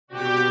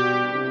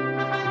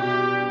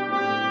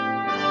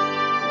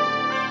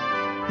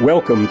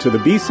Welcome to the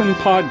Beeson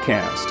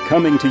Podcast,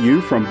 coming to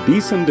you from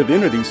Beeson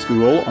Divinity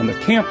School on the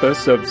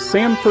campus of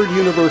Samford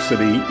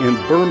University in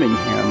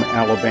Birmingham,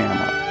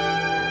 Alabama.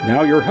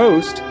 Now your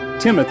host,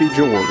 Timothy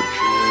George.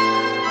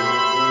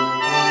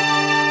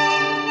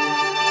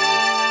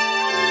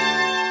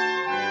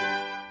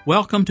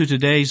 Welcome to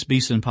today's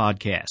Beeson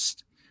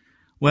Podcast.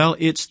 Well,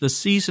 it's the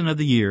season of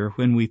the year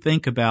when we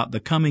think about the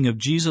coming of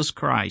Jesus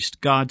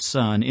Christ, God's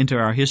Son, into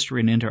our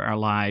history and into our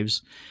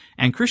lives.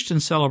 And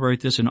Christians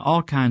celebrate this in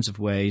all kinds of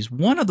ways.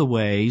 One of the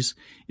ways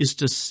is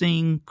to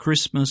sing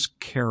Christmas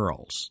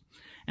carols.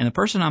 And the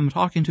person I'm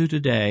talking to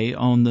today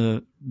on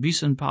the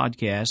Beeson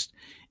Podcast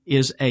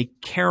is a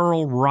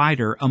carol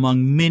writer,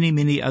 among many,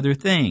 many other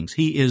things.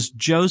 He is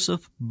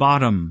Joseph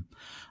Bottom,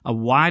 a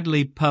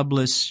widely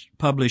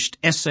published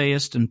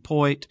essayist and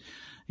poet.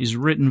 He's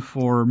written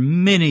for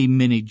many,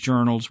 many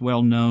journals,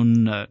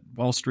 well-known,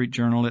 Wall Street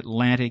Journal,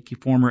 Atlantic,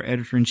 former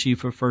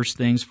editor-in-chief of First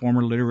Things,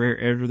 former literary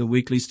editor of the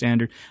Weekly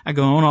Standard. I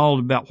go on all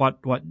about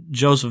what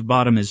Joseph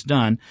Bottom has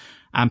done.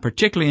 I'm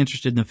particularly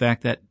interested in the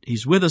fact that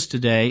he's with us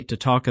today to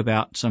talk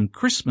about some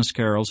Christmas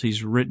carols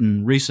he's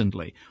written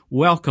recently.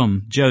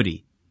 Welcome,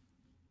 Jody.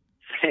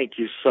 Thank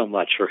you so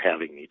much for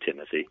having me,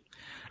 Timothy.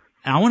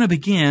 I want to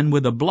begin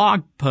with a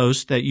blog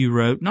post that you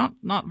wrote not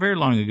very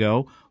long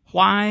ago.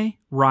 Why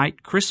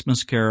write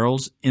Christmas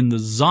carols in the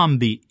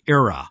zombie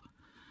era?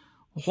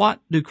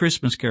 What do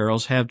Christmas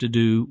carols have to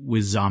do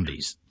with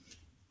zombies?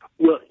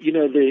 Well, you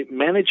know, the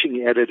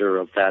managing editor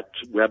of that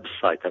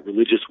website, that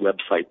religious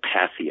website,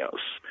 Patheos,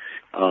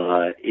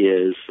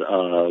 is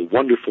a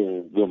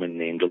wonderful woman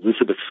named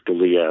Elizabeth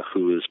Scalia,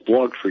 who has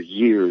blogged for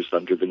years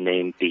under the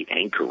name The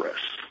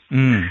Anchoress.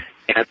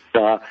 And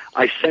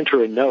I sent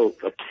her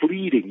a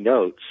pleading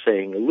note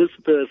saying,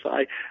 Elizabeth,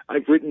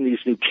 I've written these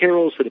new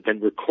carols that have been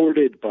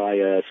recorded by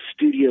a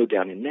studio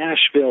down in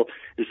Nashville.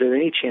 Is there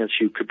any chance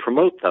you could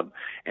promote them?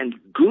 And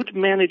good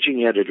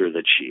managing editor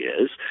that she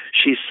is,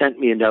 she sent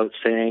me a note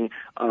saying,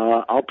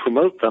 I'll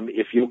promote them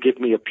if you'll give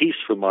me a piece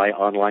for my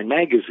online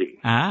magazine.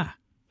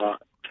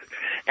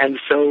 And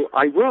so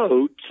I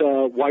wrote,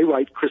 Why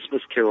Write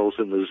Christmas Carols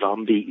in the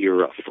Zombie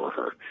Era for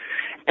her.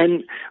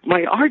 And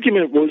my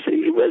argument was,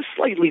 it was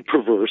slightly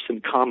perverse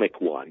and comic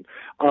one,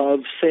 of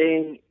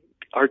saying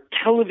our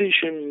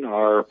television,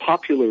 our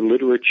popular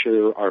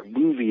literature, our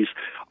movies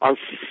are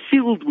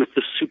filled with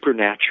the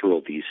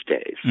supernatural these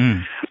days.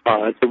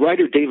 The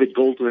writer David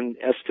Goldrin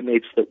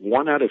estimates that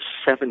 1 out of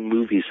 7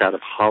 movies out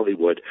of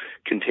Hollywood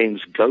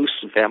contains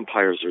ghosts,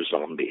 vampires, or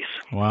zombies.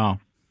 Wow.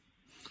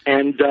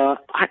 And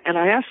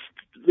I asked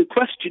the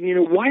question,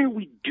 why are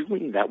we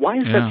doing that? Why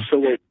is that so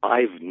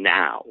alive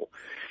now?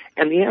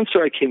 And the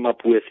answer I came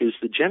up with is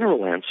the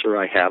general answer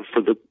I have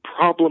for the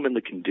problem and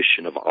the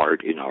condition of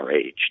art in our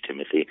age,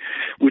 Timothy,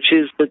 which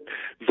is that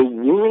the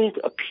world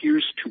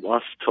appears to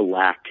us to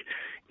lack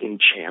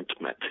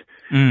enchantment.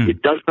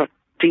 It does not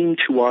seem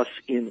to us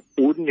in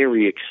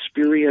ordinary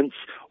experience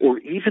or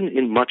even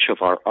in much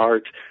of our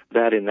art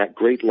that in that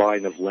great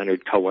line of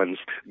Leonard Cohen's,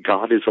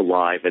 God is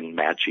alive and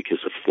magic is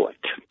afoot.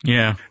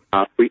 Yeah.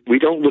 We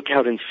don't look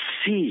out and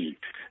see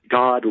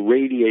God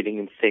radiating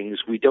in things.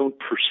 We don't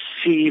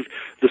perceive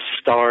the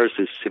stars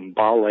as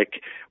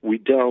symbolic. We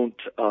don't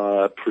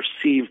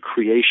perceive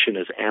creation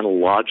as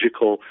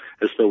analogical,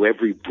 as though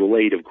every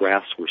blade of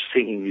grass were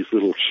singing these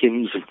little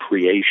hymns of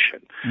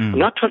creation. I'm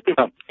not talking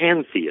about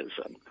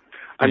pantheism.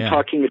 I'm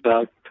talking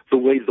about the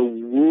way the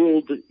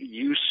world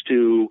used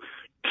to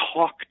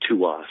talk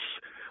to us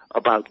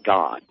about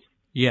God.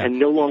 And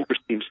no longer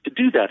seems to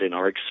do that in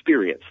our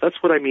experience. That's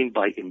what I mean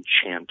by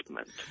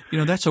enchantment.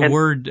 That's a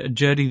word,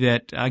 Jody,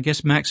 that I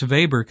guess Max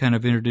Weber kind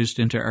of introduced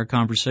into our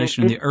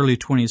conversation in the early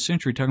 20th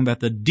century, talking about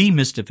the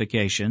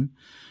demystification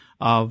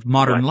of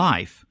modern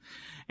life.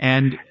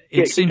 And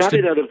it seems he got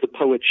it out of the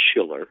poet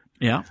Schiller.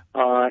 Yeah.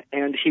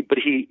 But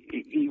he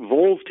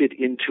evolved it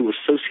into a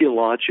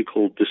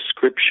sociological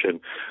description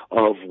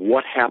of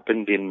what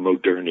happened in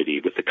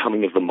modernity with the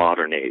coming of the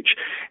modern age.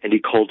 And he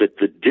called it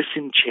the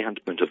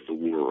disenchantment of the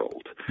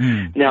world.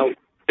 Now,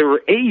 there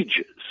were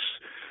ages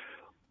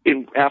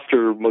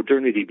after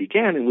modernity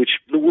began in which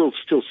the world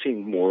still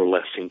seemed more or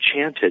less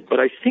enchanted, but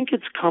I think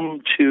it's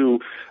come to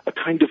a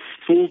kind of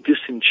full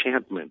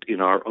disenchantment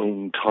in our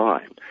own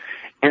time.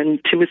 And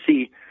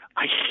Timothy,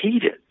 I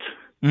hate it.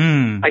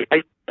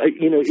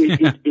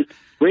 It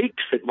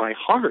breaks at my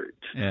heart.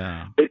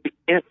 That you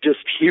can't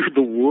just hear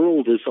the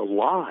world is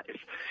alive.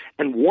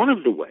 And one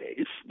of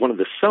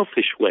the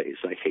selfish ways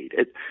I hate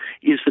it,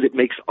 is that it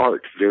makes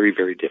art very,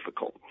 very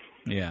difficult.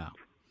 Yeah.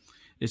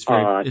 That's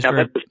a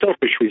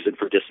selfish reason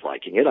for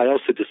disliking it. I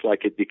also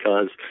dislike it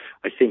because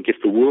I think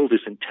if the world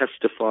isn't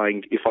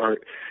testifying,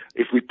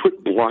 if we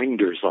put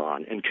blinders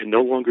on and can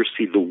no longer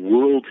see the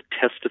world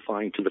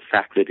testifying to the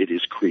fact that it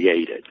is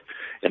created,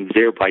 and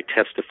thereby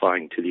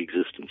testifying to the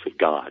existence of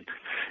God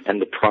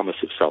and the promise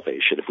of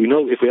salvation, if we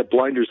have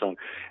blinders on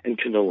and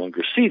can no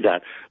longer see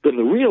that, then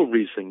the real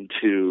reason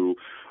to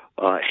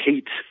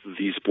hate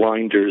these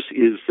blinders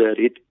is that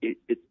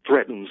it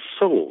threatens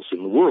souls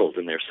in the world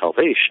and their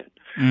salvation.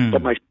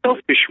 But my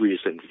selfish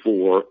reason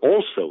for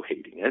also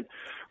hating it,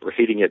 or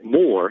hating it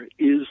more,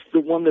 is the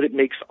one that it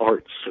makes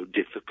art so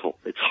difficult.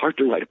 It's hard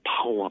to write a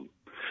poem.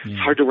 It's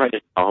hard to write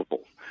a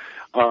novel.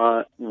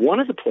 One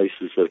of the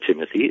places, though,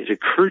 Timothy, it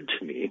occurred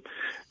to me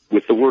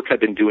with the work I've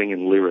been doing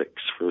in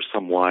lyrics for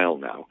some while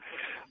now,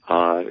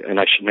 and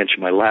I should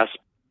mention my last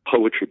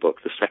poetry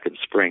book, The Second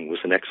Spring, was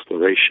an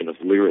exploration of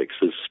lyrics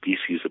as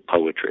species of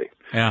poetry.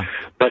 Yeah.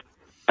 But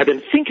I've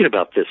been thinking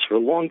about this for a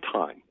long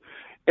time,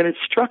 and it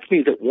struck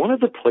me that one of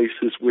the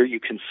places where you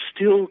can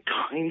still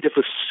kind of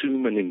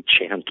assume an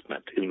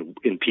enchantment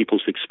in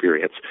people's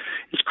experience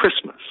is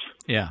Christmas.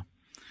 Yeah.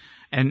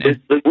 And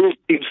the world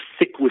seems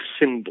thick with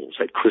symbols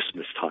at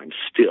Christmas time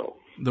still.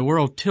 The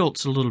world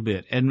tilts a little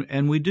bit,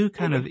 and we do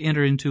kind of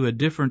enter into a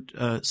different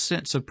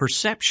sense of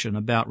perception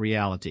about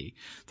reality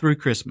through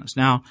Christmas.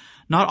 Now,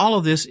 not all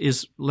of this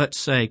is, let's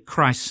say,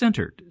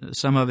 Christ-centered.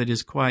 Some of it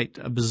is quite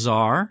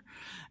bizarre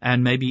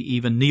and maybe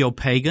even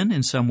neo-pagan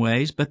in some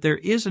ways, but there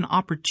is an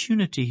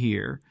opportunity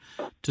here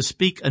to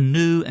speak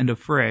anew and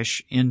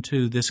afresh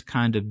into this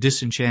kind of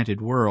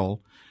disenchanted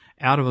world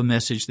out of a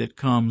message that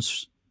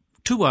comes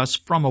to us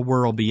from a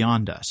world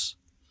beyond us.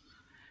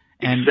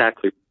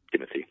 Exactly,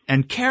 Timothy.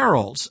 And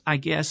carols, I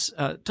guess,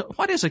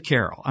 what is a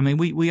carol? I mean,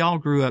 we all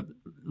grew up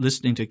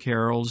listening to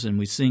carols, and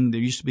we sing. There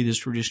used to be this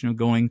tradition of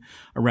going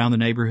around the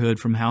neighborhood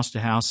from house to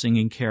house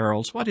singing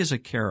carols. What is a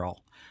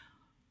carol?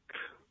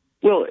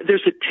 Well,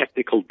 there's a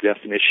technical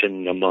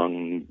definition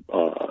among,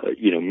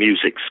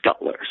 music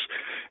scholars,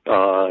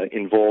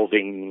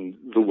 involving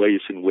the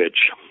ways in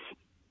which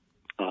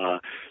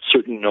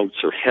certain notes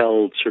are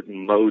held,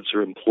 certain modes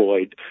are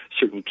employed,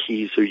 certain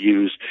keys are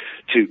used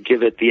to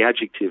give it. The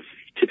adjective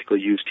typically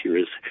used here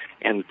is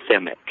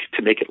anthemic,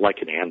 to make it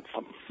like an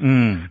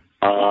anthem.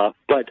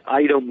 But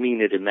I don't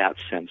mean it in that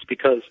sense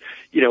because,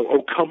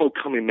 O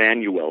Come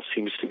Emmanuel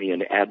seems to me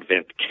an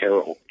Advent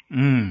carol.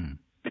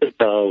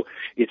 So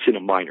it's in a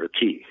minor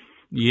key.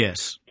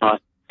 Yes.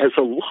 As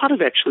a lot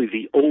of actually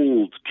the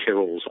old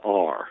carols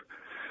are,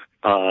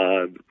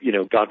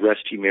 God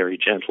Rest Ye Merry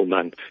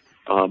Gentlemen,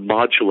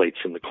 modulates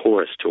in the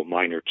chorus to a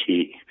minor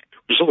key,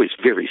 which is always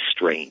very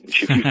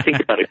strange if you think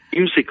about it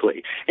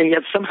musically. And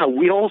yet somehow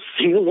we all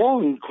sing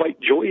along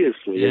quite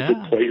joyously as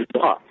it plays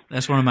off.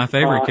 That's one of my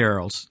favorite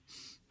carols.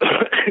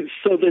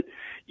 So that,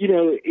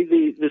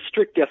 the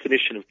strict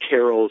definition of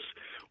carols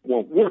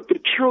won't work,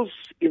 but carols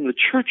in the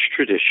church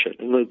tradition,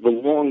 in the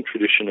long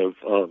tradition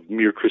of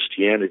mere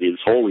Christianity, has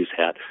always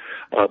had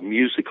a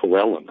musical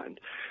element.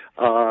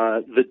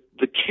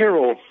 The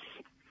carol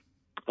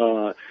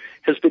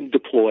has been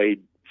deployed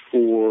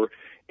for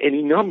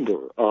any number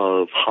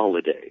of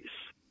holidays.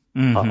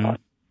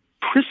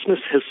 Christmas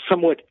has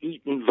somewhat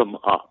eaten them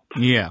up.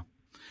 Yeah.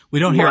 We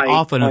don't hear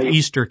often of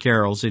Easter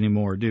carols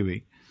anymore, do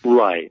we?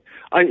 Right.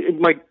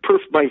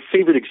 My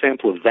favorite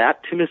example of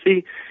that,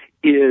 Timothy,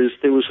 is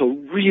there was a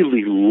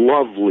really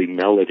lovely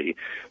melody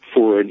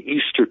for an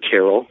Easter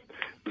carol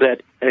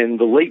that in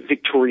the late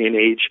Victorian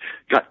age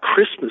got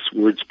Christmas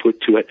words put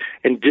to it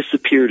and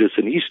disappeared as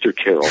an Easter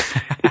carol.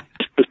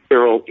 The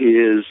carol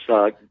is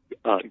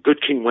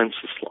Good King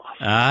Wenceslas.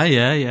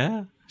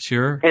 Yeah,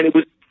 sure. And it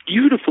was a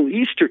beautiful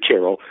Easter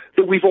carol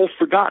that we've all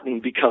forgotten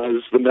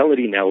because the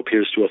melody now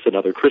appears to us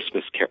another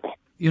Christmas carol.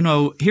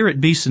 Here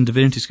at Beeson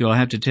Divinity School, I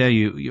have to tell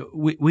you,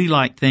 we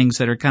like things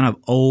that are kind of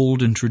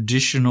old and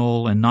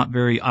traditional and not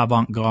very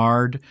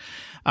avant-garde.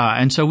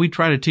 And so we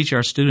try to teach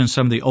our students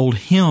some of the old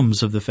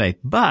hymns of the faith.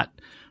 But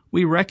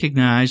we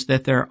recognize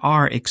that there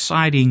are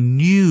exciting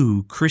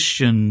new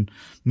Christian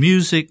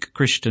music,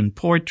 Christian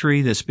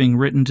poetry that's being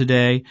written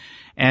today.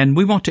 And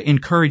we want to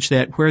encourage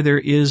that where there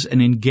is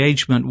an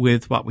engagement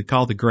with what we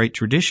call the great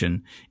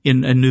tradition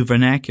in a new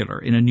vernacular,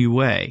 in a new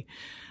way.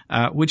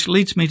 Which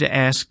leads me to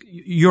ask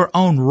your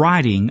own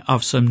writing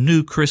of some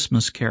new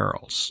Christmas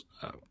carols.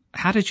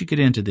 How did you get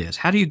into this?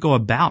 How do you go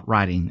about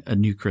writing a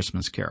new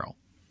Christmas carol?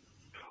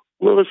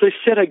 Well, as I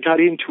said, I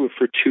got into it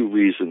for two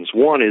reasons.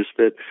 One is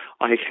that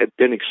I had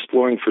been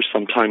exploring for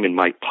some time in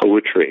my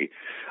poetry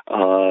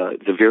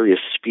the various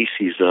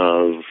species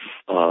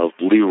of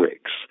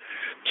lyrics.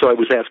 So I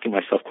was asking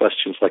myself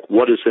questions like,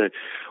 what does an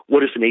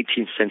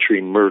 18th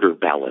century murder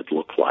ballad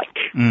look like?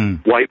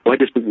 Why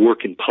does it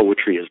work in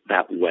poetry as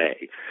that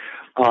way?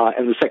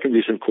 And the second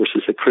reason, of course,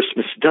 is that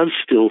Christmas does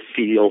still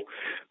feel,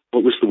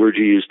 what was the word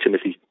you used,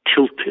 Timothy?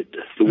 Tilted.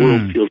 The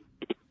world feels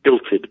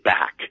tilted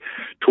back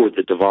toward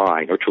the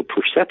divine, or to a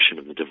perception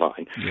of the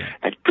divine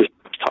at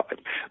Christmas time.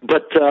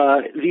 But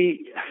the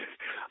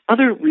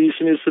other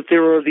reason is that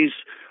there are these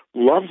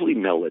lovely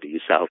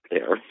melodies out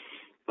there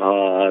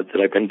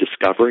that I've been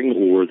discovering,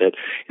 or that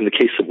in the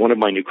case of one of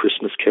my new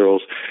Christmas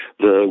carols,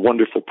 the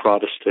wonderful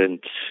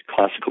Protestant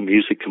classical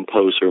music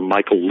composer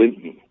Michael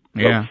Linton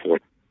wrote for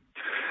it.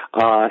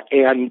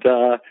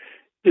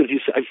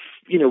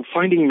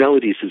 Finding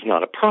melodies is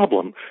not a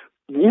problem.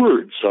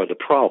 Words are the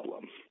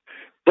problem.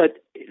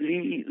 But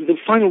the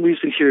final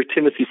reason here,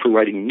 Timothy, for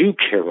writing new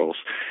carols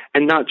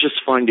and not just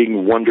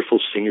finding wonderful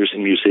singers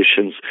and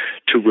musicians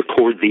to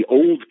record the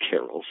old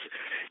carols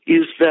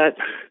is that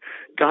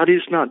God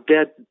is not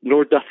dead,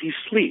 nor doth he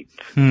sleep.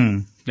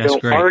 That's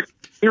great. Our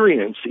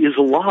experience is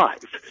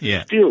alive,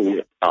 still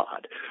with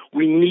God.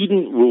 We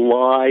needn't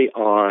rely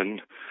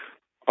on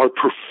our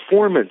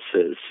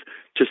performances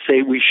to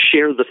say we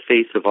share the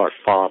faith of our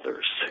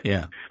fathers.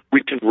 Yeah.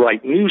 We can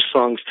write new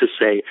songs to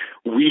say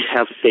we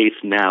have faith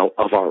now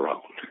of our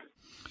own.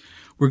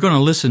 We're going to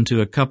listen to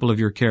a couple of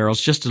your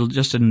carols, just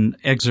an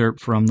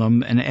excerpt from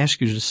them, and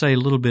ask you to say a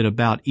little bit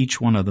about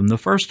each one of them. The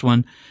first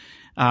one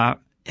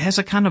has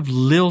a kind of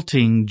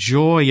lilting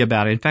joy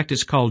about it. In fact,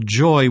 it's called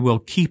Joy Will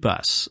Keep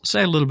Us.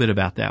 Say a little bit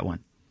about that one.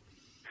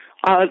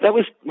 That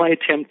was my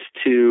attempt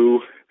to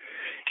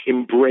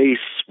embrace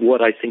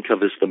what I think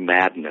of as the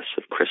madness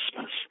of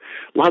Christmas.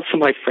 Lots of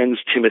my friends,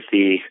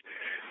 Timothy,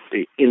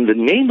 in the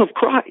name of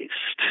Christ,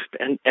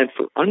 and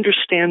for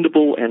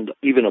understandable and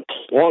even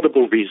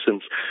applaudable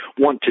reasons,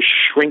 want to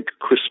shrink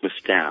Christmas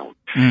down.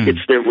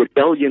 It's their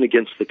rebellion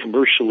against the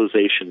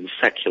commercialization and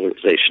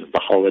secularization of the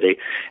holiday,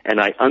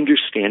 and I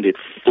understand it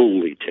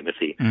fully,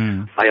 Timothy.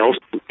 I also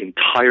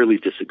entirely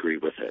disagree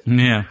with it.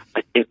 Yeah.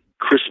 I think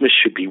Christmas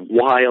should be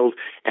wild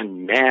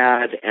and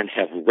mad and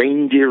have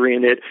reindeer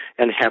in it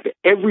and have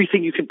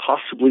everything you can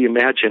possibly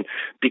imagine,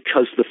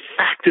 because the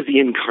fact of the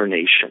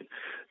incarnation,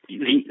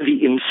 the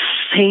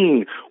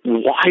insane,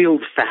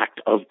 wild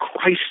fact of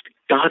Christ,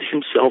 God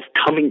himself,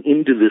 coming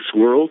into this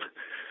world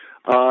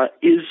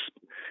is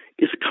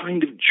a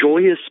kind of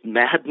joyous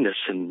madness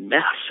and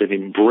mess and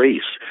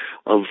embrace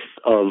of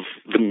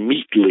the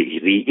meatly,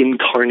 the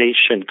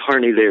incarnation.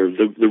 Carne there,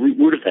 the root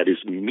word of that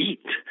is meat.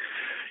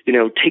 You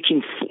know,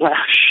 taking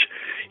flesh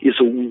is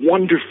a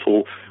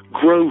wonderful,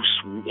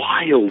 gross,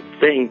 wild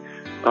thing,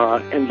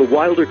 and the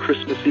wilder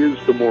Christmas is,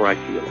 the more I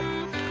feel it.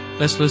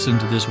 Let's listen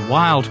to this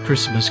wild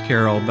Christmas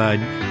carol by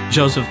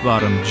Joseph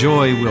Bottom,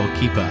 Joy Will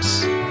Keep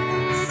Us.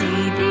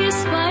 See these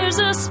spires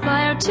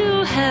aspire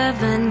to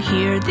heaven,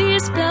 hear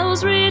these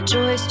bells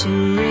rejoice to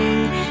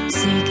ring.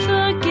 Seek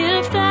the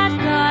gift that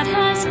God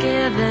has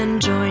given,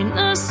 join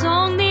the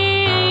song the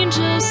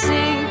angels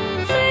sing.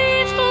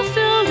 Faith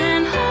fulfilled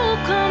and hope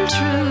come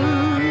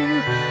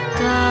true,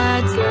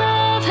 God's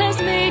love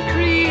has made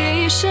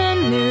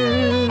creation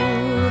new.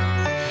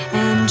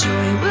 And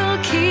joy will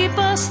keep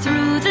us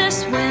through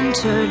this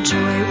winter,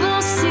 joy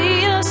will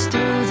see us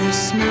through the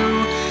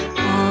snow.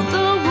 All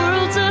the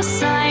world's a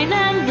sign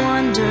and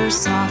wonder,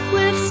 soft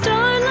with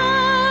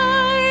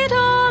starlight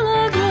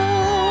all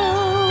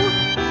aglow.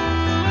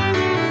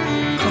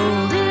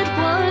 Cold it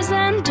was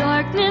and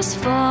darkness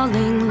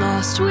falling,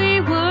 lost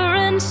we were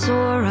and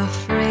sore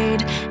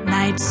afraid.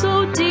 Night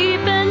so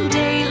deep and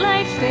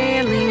daylight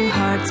failing,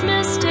 hearts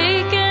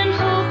mistaken,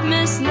 hope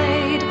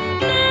mislaid.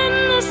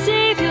 Then the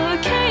Savior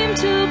came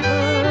to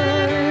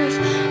birth,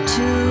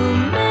 to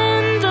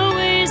mend the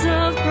ways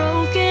of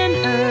broken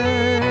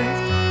earth.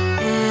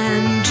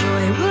 And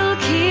joy will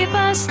keep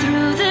us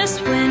through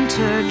this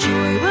winter,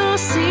 joy will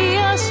see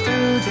us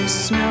through the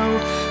snow.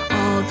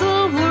 All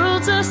the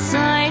world's a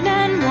sign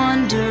and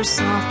wonder,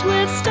 soft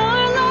with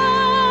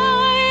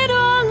starlight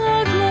all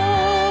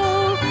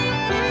aglow.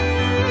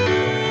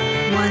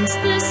 Once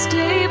this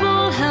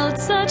stable held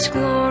such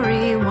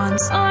glory,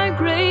 once our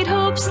great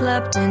hope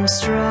slept in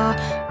straw.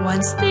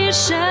 Once these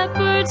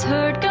shepherds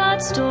heard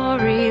God's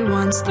story,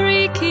 once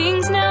 3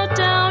 kings knelt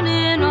down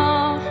in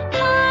awe.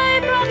 High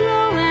brought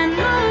low and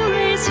low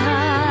raised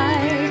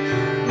high,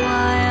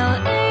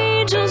 while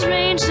angels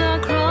ranged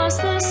across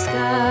the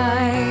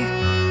sky.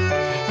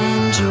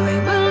 And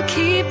joy will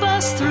keep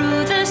us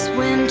through this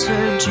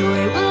winter,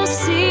 joy will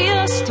see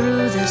us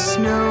through the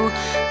snow.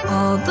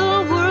 All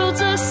the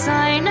world's a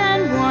sign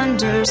and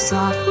wonder,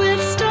 soft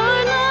with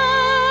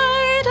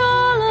starlight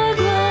all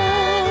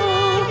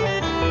aglow.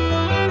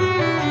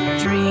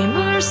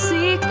 Dreamers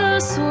seek the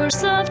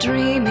source of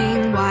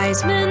dreaming,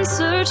 wise men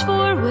search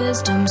for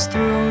wisdom's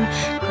throne.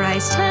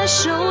 Christ has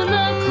shown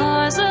the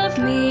cause of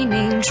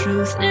meaning,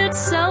 truth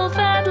itself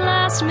at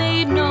last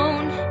made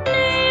known.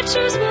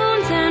 Nature's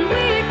wounds and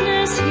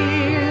weakness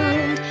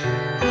healed,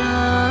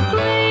 the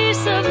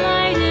grace of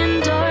light in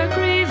dark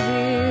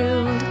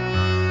revealed.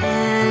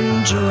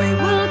 And joy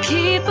will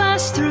keep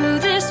us through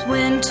this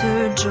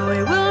winter,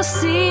 joy will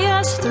see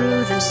us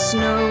through the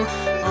snow.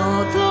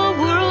 All the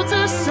world's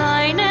a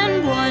sign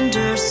and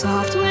wonder,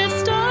 soft with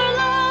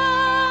starlight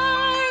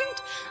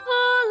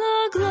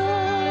all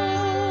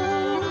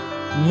aglow.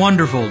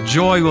 Wonderful.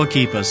 Joy will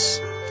keep us.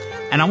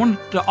 And I wanted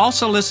to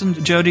also listen,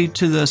 Jody,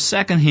 to the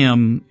second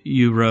hymn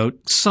you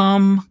wrote,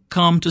 Some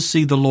Come to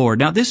See the Lord.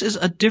 Now, this is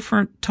a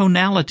different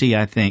tonality,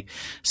 I think.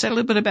 Say a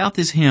little bit about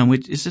this hymn,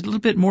 which is a little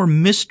bit more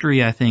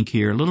mystery, I think,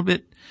 here. A little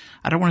bit,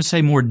 I don't want to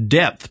say more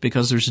depth,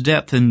 because there's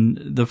depth in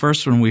the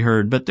first one we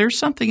heard, but there's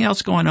something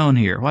else going on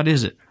here. What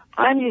is it?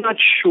 I'm not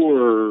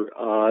sure.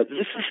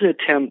 This is an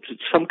attempt,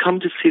 Some Come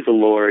to See the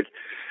Lord.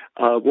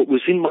 What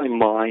was in my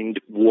mind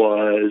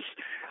was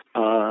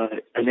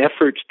an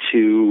effort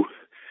to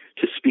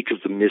speak of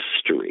the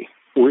mystery,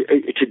 or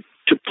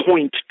to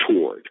point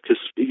toward, because,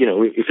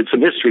 if it's a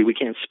mystery, we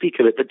can't speak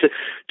of it, but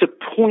to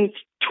point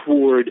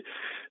toward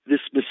this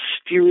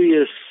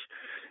mysterious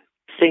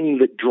thing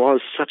that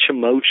draws such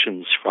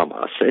emotions from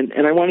us.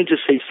 And I wanted to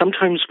say,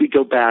 sometimes we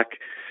go back,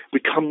 we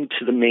come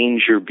to the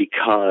manger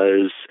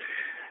because,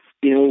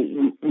 we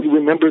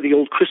remember the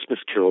old Christmas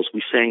carols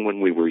we sang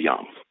when we were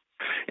young.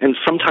 And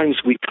sometimes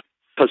we come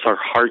because our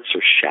hearts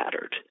are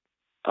shattered.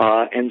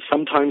 And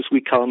sometimes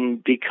we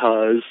come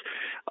because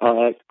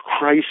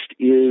Christ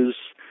is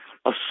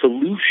a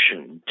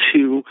solution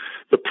to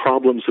the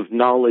problems of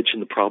knowledge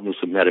and the problems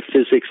of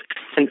metaphysics.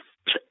 And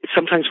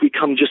sometimes we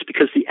come just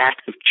because the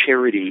act of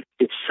charity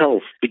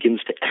itself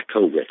begins to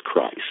echo with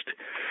Christ.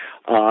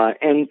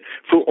 And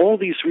for all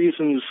these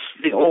reasons,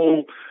 they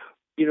all,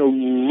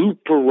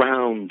 loop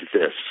around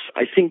this.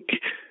 I think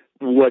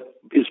what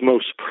is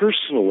most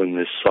personal in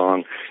this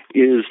song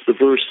is the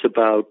verse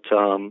about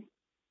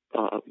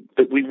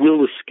that we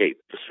will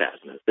escape the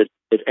sadness, that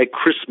at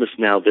Christmas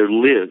now there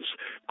lives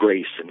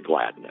grace and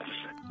gladness.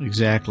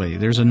 Exactly.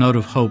 There's a note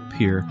of hope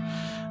here.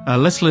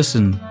 Let's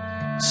listen.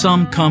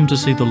 Some Come to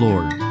See the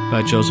Lord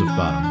by Joseph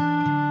Bottom.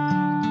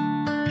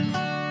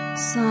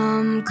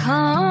 Some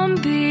come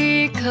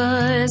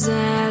because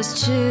as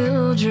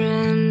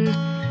children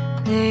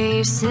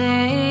they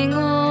sang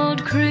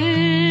old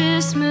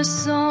Christmas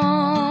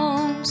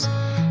songs.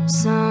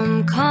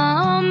 Some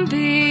come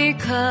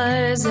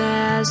because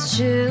as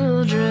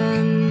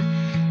children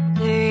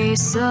they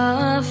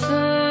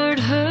suffered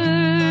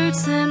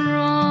hurts and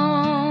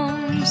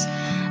wrongs.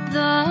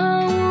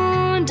 The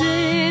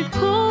wounded,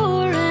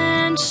 poor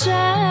and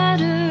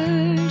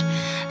shattered,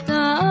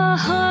 the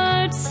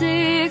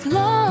heartsick,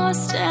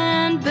 lost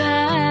and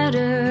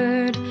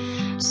battered.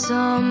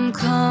 Some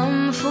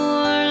come for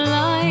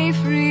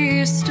life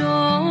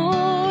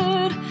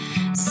restored.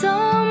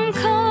 Some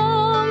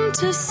come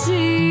to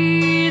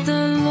see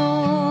the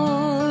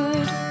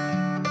Lord.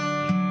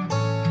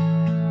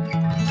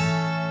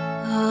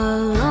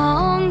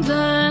 Along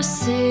the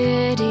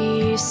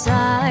city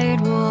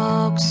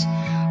sidewalks,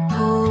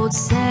 old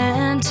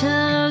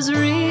Santas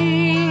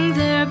ring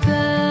their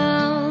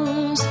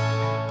bells.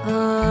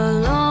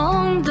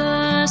 Along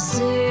the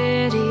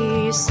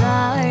city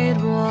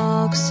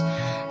sidewalks,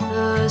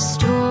 the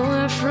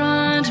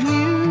storefront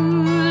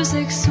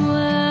music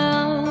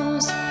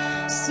swells.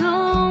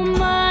 So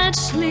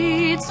much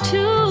leads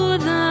to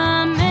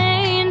the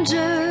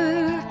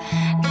manger,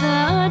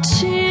 the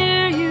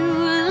cheer you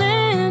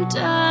lent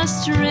a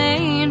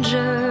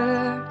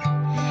stranger,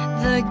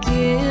 the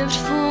gift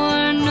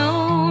for no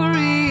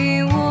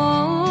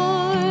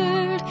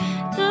reward,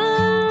 the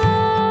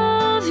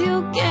love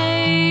you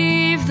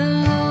gave the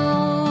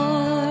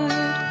Lord.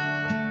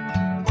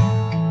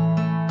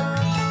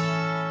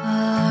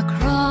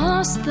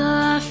 Across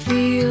the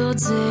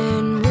fields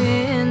in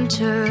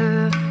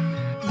winter,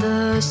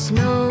 the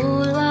snow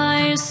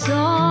lies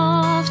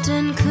soft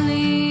and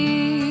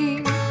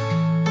clean.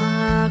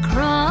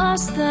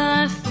 Across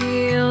the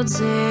fields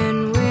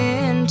in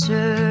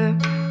winter,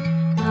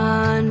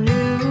 a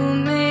new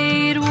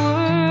made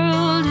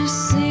world is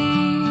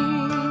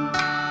seen.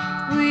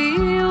 We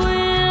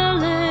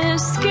will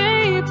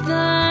escape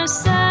the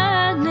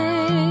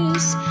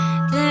sadness.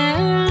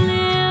 There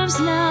lives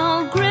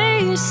now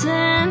grace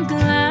and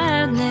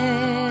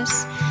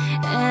gladness,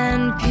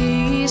 and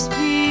peace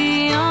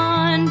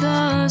beyond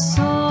the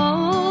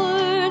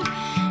sword.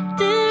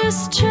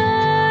 This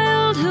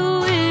child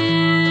who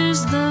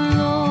is the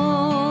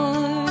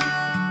Lord.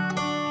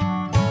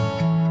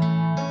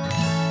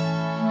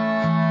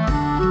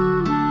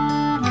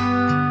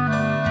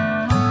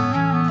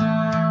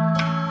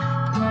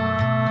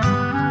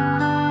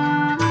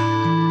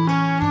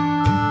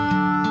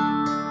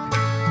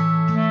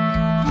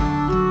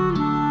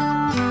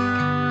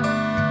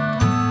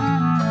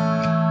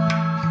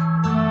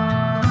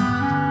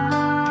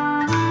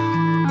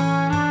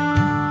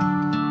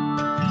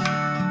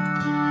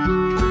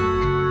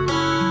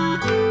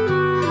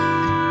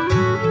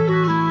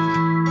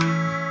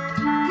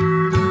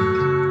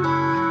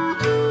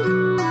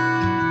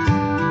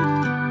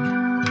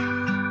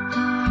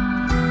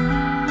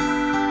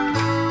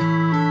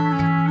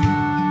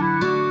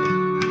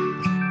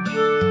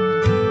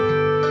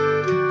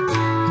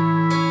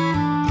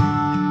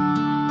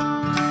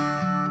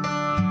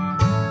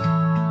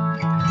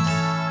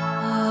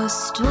 A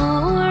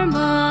storm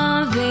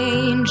of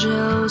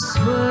angels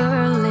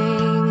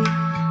swirling,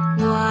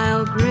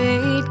 while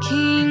great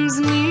kings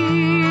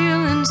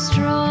kneel in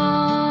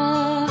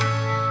straw.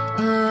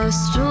 A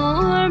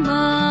storm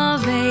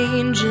of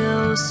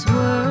angels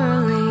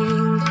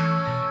swirling,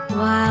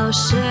 while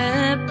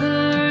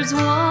shepherds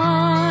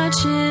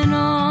watch in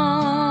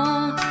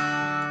awe.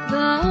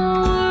 The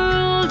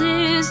world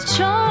is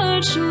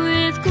charged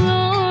with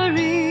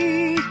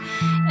glory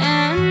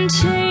and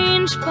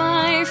changed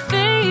by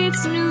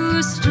faith's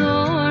new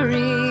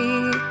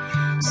story.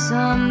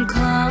 Some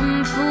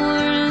come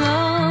for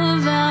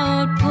love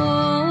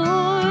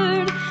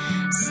outpoured.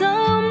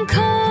 Some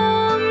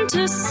come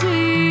to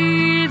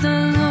see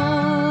the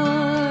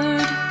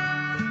Lord.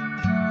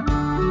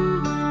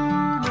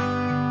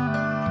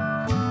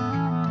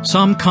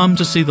 Some Come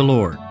to See the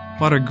Lord.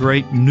 What a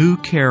great new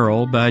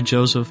carol by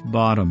Joseph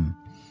Bottom.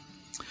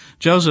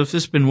 Joseph,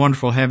 it's been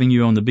wonderful having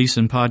you on the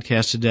Beeson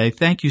Podcast today.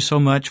 Thank you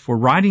so much for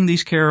writing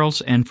these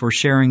carols and for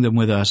sharing them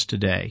with us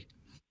today.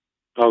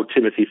 Oh,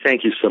 Timothy,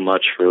 thank you so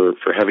much for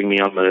having me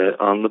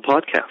on the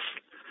podcast.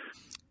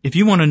 If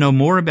you want to know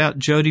more about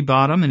Jody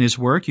Bottom and his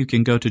work, you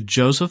can go to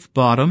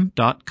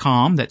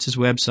josephbottom.com. That's his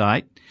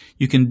website.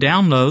 You can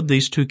download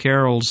these two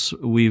carols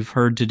we've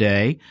heard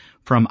today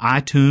from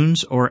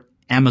iTunes or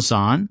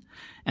Amazon.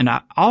 And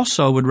I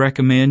also would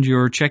recommend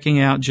you're checking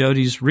out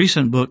Jody's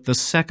recent book, The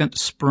Second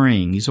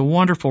Spring. He's a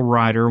wonderful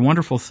writer, a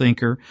wonderful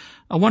thinker,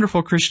 a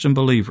wonderful Christian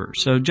believer.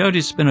 So, Jody,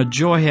 it's been a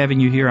joy having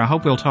you here. I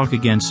hope we'll talk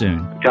again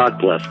soon. God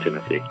bless,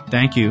 Timothy.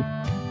 Thank you.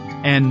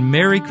 And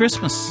Merry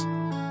Christmas.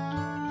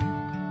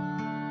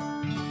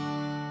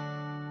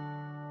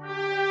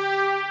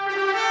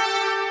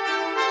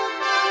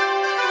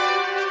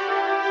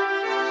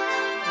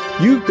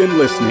 You've been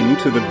listening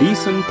to the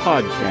Beeson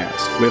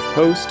Podcast with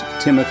host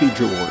Timothy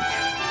George.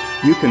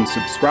 You can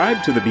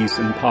subscribe to the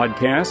Beeson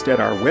Podcast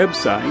at our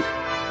website,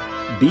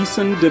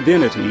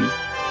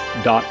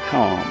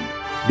 BeesonDivinity.com.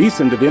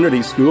 Beeson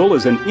Divinity School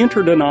is an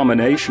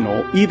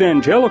interdenominational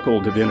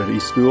evangelical divinity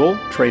school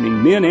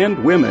training men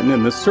and women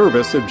in the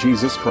service of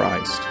Jesus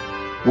Christ.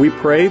 We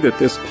pray that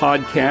this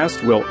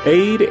podcast will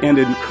aid and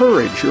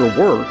encourage your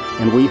work,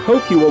 and we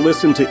hope you will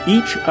listen to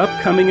each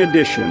upcoming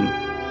edition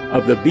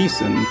of the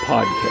Beeson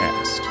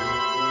Podcast.